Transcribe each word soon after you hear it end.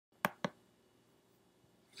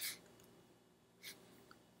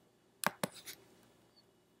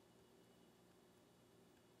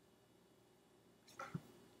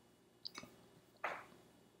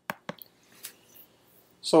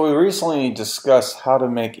So we recently discussed how to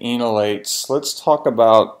make enolates. Let's talk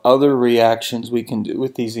about other reactions we can do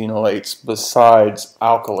with these enolates besides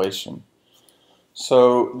alkylation.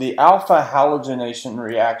 So the alpha halogenation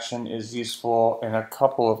reaction is useful in a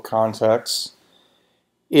couple of contexts.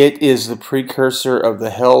 It is the precursor of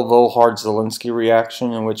the Hell-Volhard-Zielinski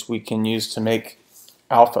reaction, in which we can use to make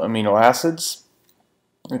alpha amino acids.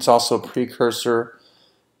 It's also a precursor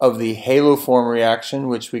of the haloform reaction,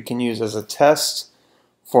 which we can use as a test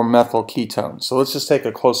for methyl ketones. So let's just take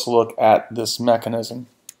a close look at this mechanism.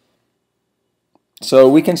 So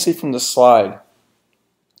we can see from the slide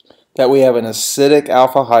that we have an acidic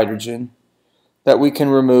alpha hydrogen that we can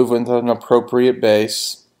remove with an appropriate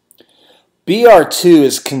base. Br2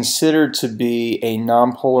 is considered to be a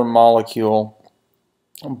nonpolar molecule,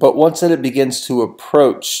 but once it begins to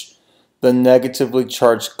approach the negatively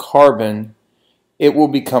charged carbon, it will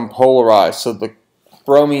become polarized. So the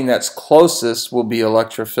bromine that's closest will be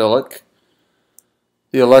electrophilic.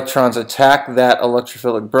 The electrons attack that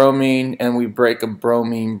electrophilic bromine, and we break a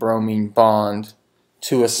bromine-bromine bond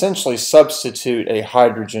to essentially substitute a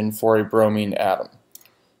hydrogen for a bromine atom.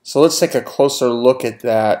 So let's take a closer look at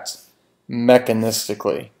that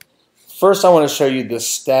mechanistically. First, I want to show you the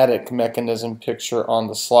static mechanism picture on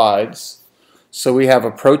the slides. So we have a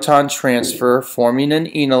proton transfer forming an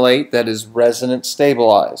enolate that is resonance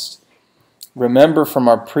stabilized. Remember from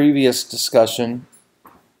our previous discussion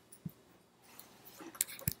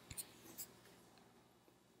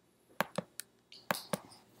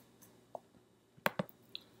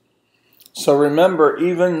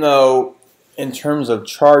even though in terms of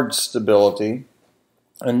charge stability,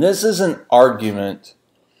 and this is an argument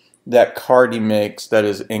that Cardy makes that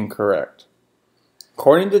is incorrect.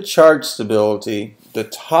 According to charge stability, the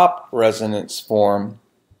top resonance form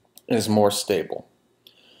is more stable.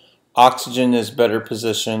 Oxygen is better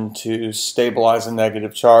positioned to stabilize a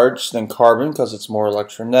negative charge than carbon because it's more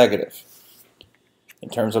electronegative. In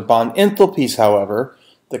terms of bond enthalpies, however,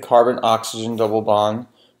 the carbon-oxygen double bond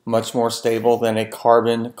much more stable than a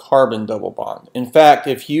carbon-carbon double bond. In fact,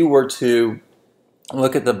 if you were to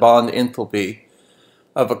look at the bond enthalpy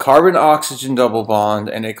of a carbon-oxygen double bond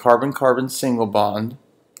and a carbon-carbon single bond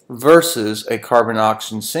versus a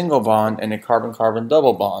carbon-oxygen single bond and a carbon-carbon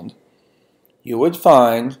double bond, you would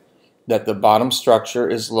find that the bottom structure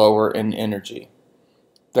is lower in energy.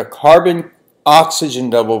 The carbon-oxygen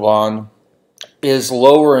double bond is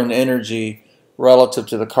lower in energy relative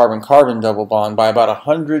to the carbon-carbon double bond by about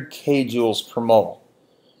 100 kJ per mole.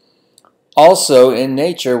 Also, in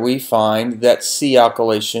nature, we find that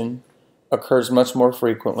C-alkylation occurs much more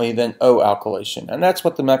frequently than O-alkylation, and that's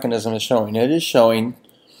what the mechanism is showing. It is showing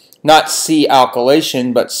not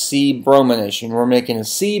C-alkylation, but C-bromination. We're making a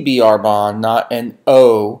C-Br bond, not an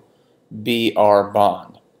O-Br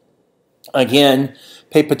bond. Again,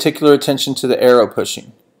 pay particular attention to the arrow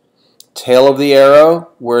pushing. Tail of the arrow,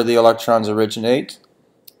 where the electrons originate.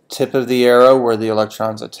 Tip of the arrow, where the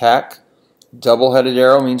electrons attack. Double-headed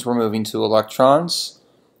arrow means we're moving two electrons.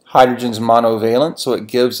 Hydrogen's monovalent, so it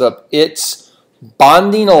gives up its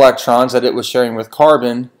bonding electrons that it was sharing with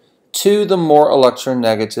carbon to the more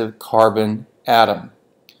electronegative carbon atom.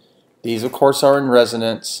 These, of course, are in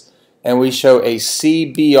resonance, and we show a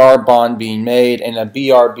C-Br bond being made and a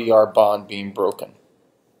Br-Br bond being broken.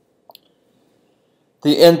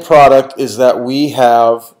 The end product is that we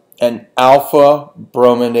have an alpha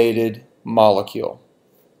brominated molecule.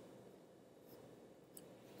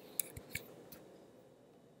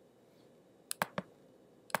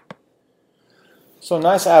 So a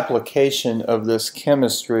nice application of this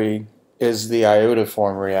chemistry is the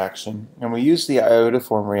iodoform reaction. And we use the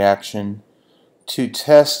iodoform reaction to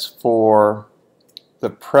test for the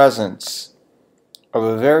presence of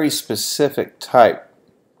a very specific type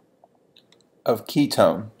of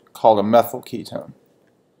ketone called a methyl ketone.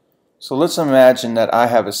 So let's imagine that I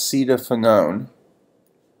have acetophenone,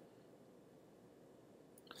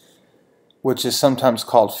 which is sometimes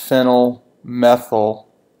called phenyl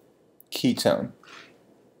methyl ketone.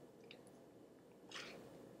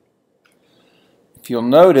 If you'll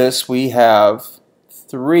notice, we have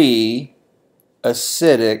 3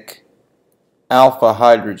 acidic alpha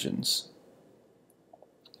hydrogens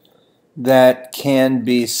that can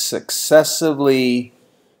be successively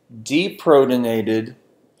deprotonated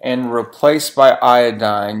and replaced by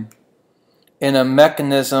iodine in a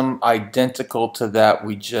mechanism identical to that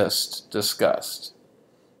we just discussed.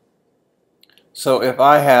 So if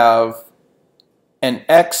I have an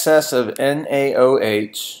excess of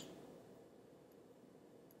NaOH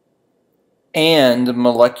and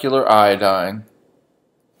molecular iodine,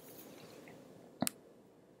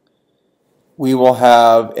 we will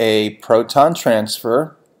have a proton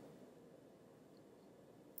transfer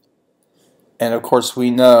And of course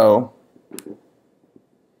we know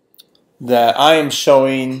that I am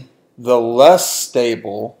showing the less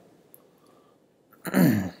stable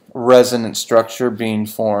resonance structure being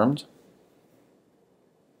formed.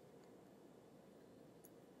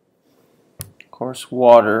 Of course,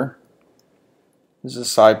 water is a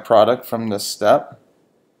side product from this step.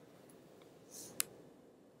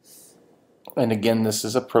 And again, this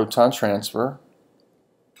is a proton transfer.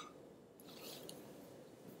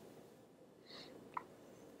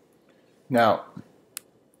 Now,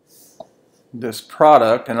 this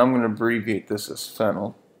product, and I'm going to abbreviate this as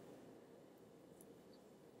phenyl,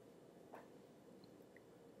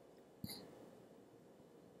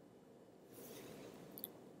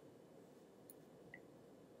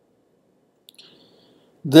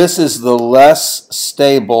 this is the less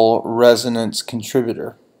stable resonance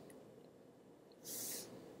contributor.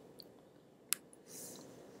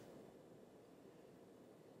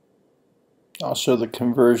 I'll show the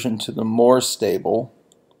conversion to the more stable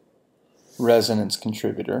resonance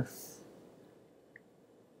contributor,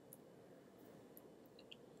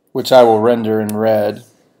 which I will render in red.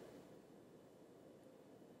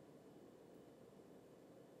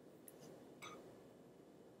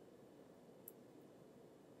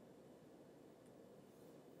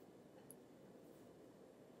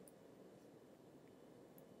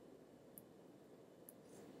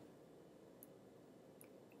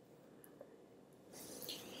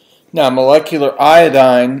 Now, molecular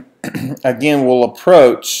iodine, again, will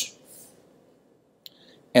approach,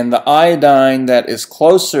 and the iodine that is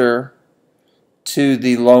closer to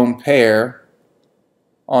the lone pair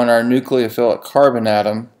on our nucleophilic carbon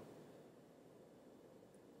atom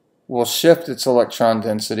will shift its electron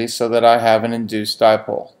density so that I have an induced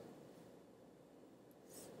dipole.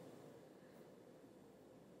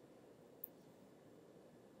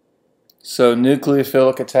 So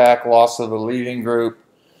nucleophilic attack, loss of the leaving group,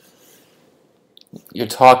 you're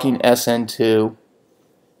talking SN2,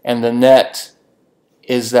 and the net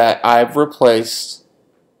is that I've replaced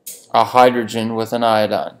a hydrogen with an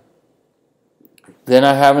iodine. Then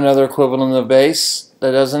I have another equivalent of base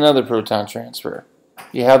that does another proton transfer.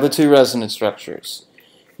 You have the two resonance structures.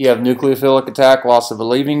 You have nucleophilic attack, loss of a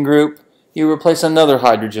leaving group. You replace another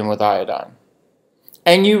hydrogen with iodine.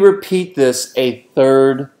 And you repeat this a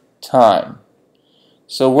third time.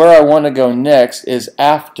 So where I want to go next is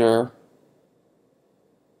after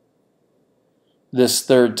this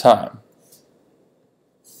third time.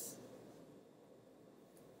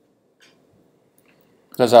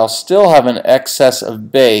 Because I'll still have an excess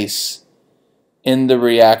of base in the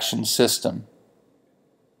reaction system.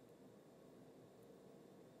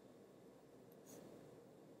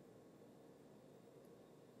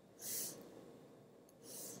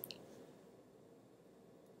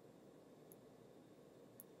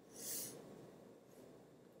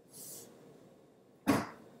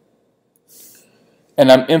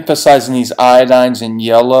 And I'm emphasizing these iodines in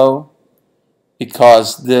yellow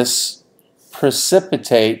because this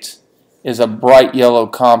precipitate is a bright yellow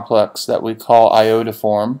complex that we call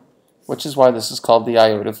iodoform, which is why this is called the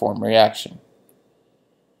iodoform reaction.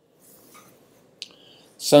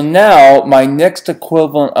 So now my next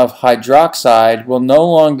equivalent of hydroxide will no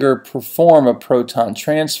longer perform a proton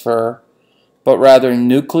transfer, but rather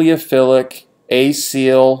nucleophilic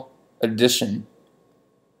acyl addition.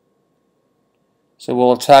 So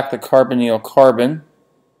we'll attack the carbonyl carbon.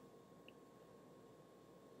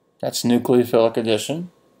 That's nucleophilic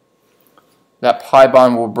addition. That pi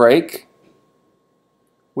bond will break,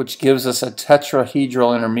 which gives us a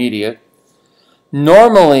tetrahedral intermediate.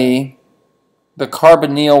 Normally, the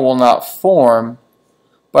carbonyl will not form,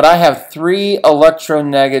 but I have 3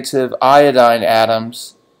 electronegative iodine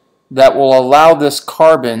atoms that will allow this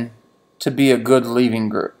carbon to be a good leaving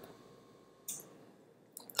group.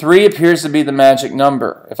 3 appears to be the magic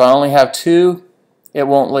number. If I only have 2, it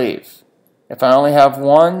won't leave. If I only have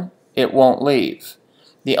 1, it won't leave.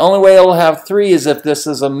 The only way it will have 3 is if this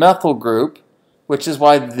is a methyl group, which is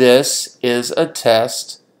why this is a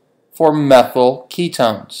test for methyl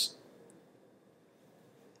ketones.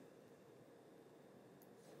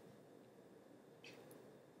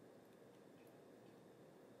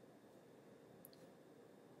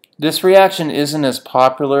 This reaction isn't as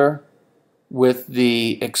popular with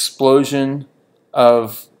the explosion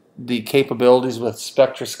of the capabilities with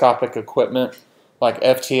spectroscopic equipment like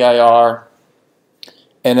FTIR,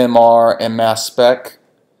 NMR, and mass spec,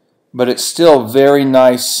 but it's still very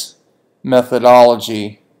nice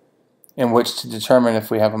methodology in which to determine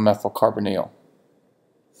if we have a methyl carbonyl.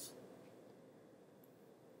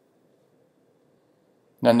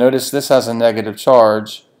 Now notice this has a negative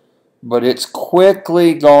charge, but it's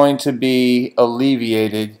quickly going to be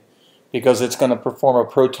alleviated because it's going to perform a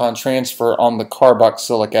proton transfer on the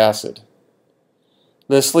carboxylic acid.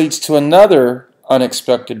 This leads to another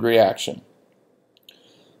unexpected reaction.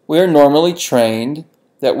 We are normally trained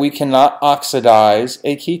that we cannot oxidize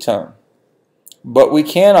a ketone, but we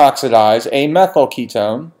can oxidize a methyl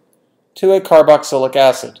ketone to a carboxylic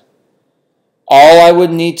acid. All I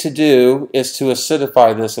would need to do is to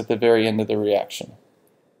acidify this at the very end of the reaction.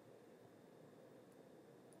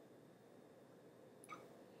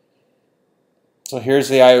 So here's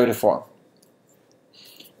the iodoform.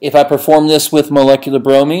 If I perform this with molecular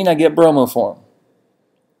bromine, I get bromoform.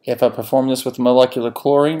 If I perform this with molecular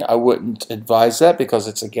chlorine, I wouldn't advise that because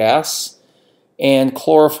it's a gas. And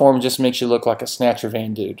chloroform just makes you look like a snatcher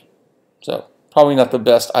van dude. So probably not the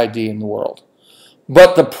best idea in the world.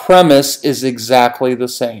 But the premise is exactly the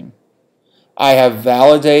same. I have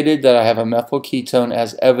validated that I have a methyl ketone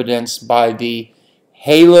as evidenced by the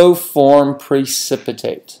haloform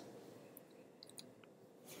precipitate.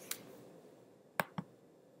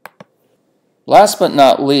 Last but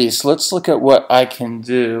not least, let's look at what I can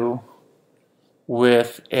do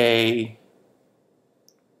with a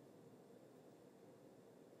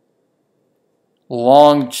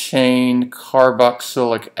long chain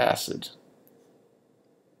carboxylic acid.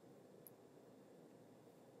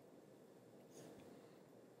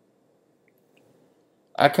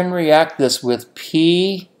 I can react this with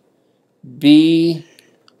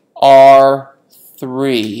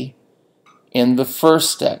PbR3 in the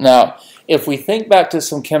first step. Now, if we think back to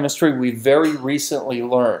some chemistry we very recently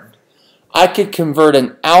learned, I could convert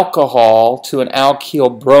an alcohol to an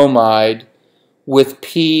alkyl bromide with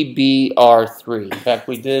PbR3. In fact,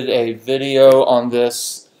 we did a video on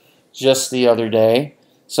this just the other day.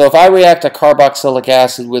 So if I react a carboxylic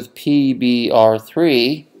acid with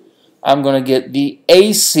PbR3, I'm going to get the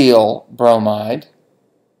acyl bromide.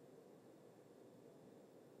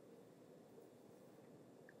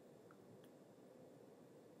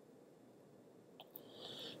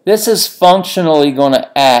 This is functionally going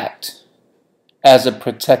to act as a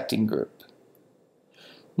protecting group.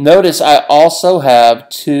 Notice I also have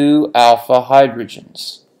 2 alpha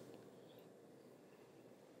hydrogens.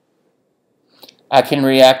 I can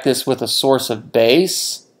react this with a source of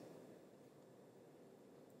base.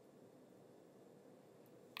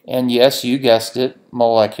 And yes, you guessed it,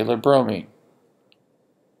 molecular bromine.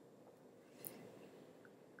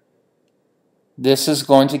 This is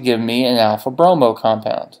going to give me an alpha bromo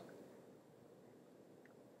compound.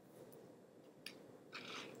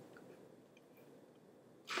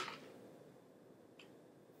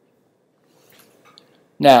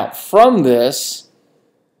 Now, from this,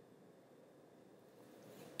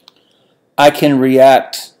 I can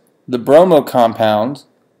react the bromo compound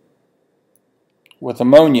with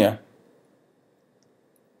ammonia.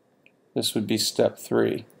 This would be step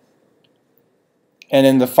 3. And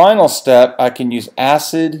in the final step, I can use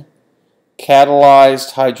acid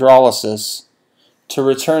catalyzed hydrolysis to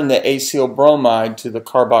return the acyl bromide to the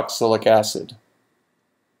carboxylic acid.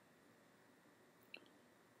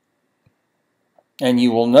 And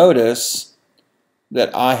you will notice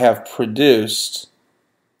that I have produced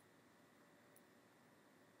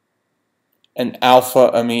an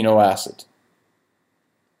alpha amino acid.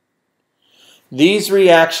 These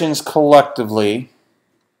reactions collectively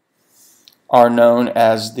are known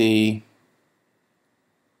as the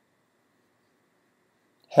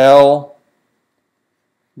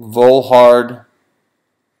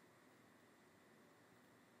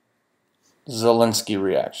Hell-Volhard-Zielinski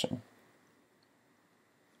reaction.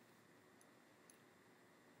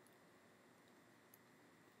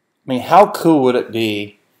 I mean, how cool would it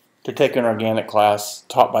be to take an organic class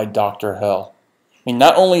taught by Dr. Hell? I mean,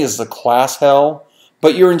 not only is the class hell,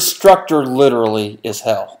 but your instructor literally is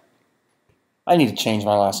hell. I need to change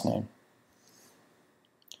my last name.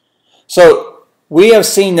 So we have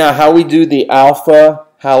seen now how we do the alpha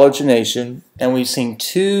halogenation, and we've seen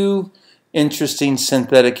 2 interesting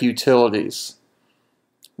synthetic utilities.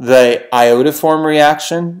 The iodoform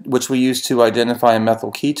reaction, which we use to identify a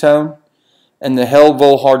methyl ketone, and the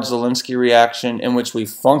Hell-Volhard-Zielinski reaction, in which we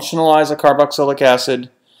functionalize a carboxylic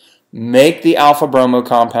acid, make the alpha bromo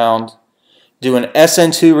compound, do an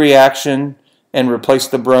SN2 reaction, and replace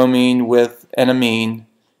the bromine with an amine,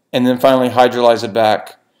 and then finally hydrolyze it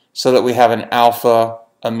back so that we have an alpha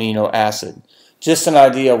amino acid. Just an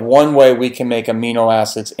idea of one way we can make amino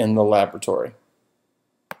acids in the laboratory.